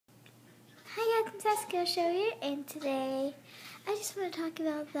Sassy Show here, and today I just want to talk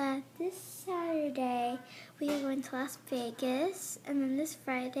about that this Saturday we are going to Las Vegas, and then this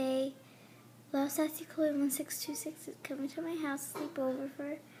Friday Love Sassy Chloe 1626 is coming to my house to sleep over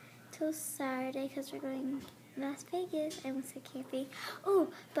for till Saturday because we're going to Las Vegas. I went to camping. Oh,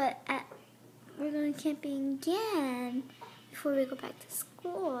 but we're going camping again before we go back to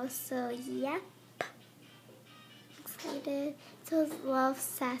school. So yep. Excited. So Love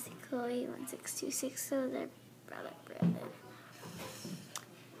Sassy Chloe 1626. So they're brother.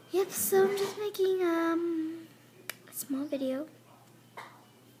 Yep. So I'm just making a small video.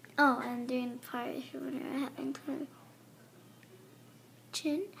 Oh, and during the part, if you're wondering what happened to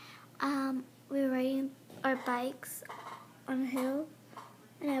Chin, we were riding our bikes on a hill,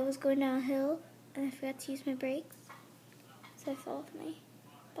 and I was going down a hill, and I forgot to use my brakes, so I fell off my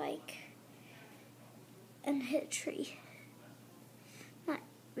bike and hit a tree. Not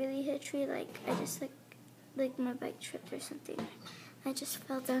really hit a tree, like I just like my bike tripped or something. I just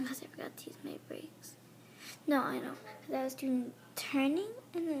fell down because I forgot to use my brakes. No, I know, because I was doing turning,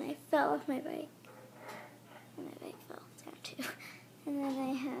 and then I fell off my bike, and my bike fell down too. And then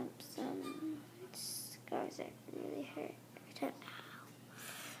I have some scars that really hurt every time.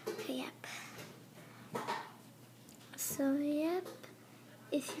 Ow. Okay, yep. So, yep,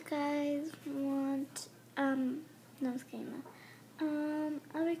 if you guys want, no, I'm just kidding.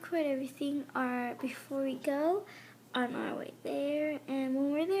 I'll record everything before we go on our way there, and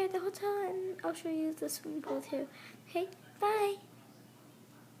when we're there at the hotel, and I'll show you the swimming pool too. Okay, bye.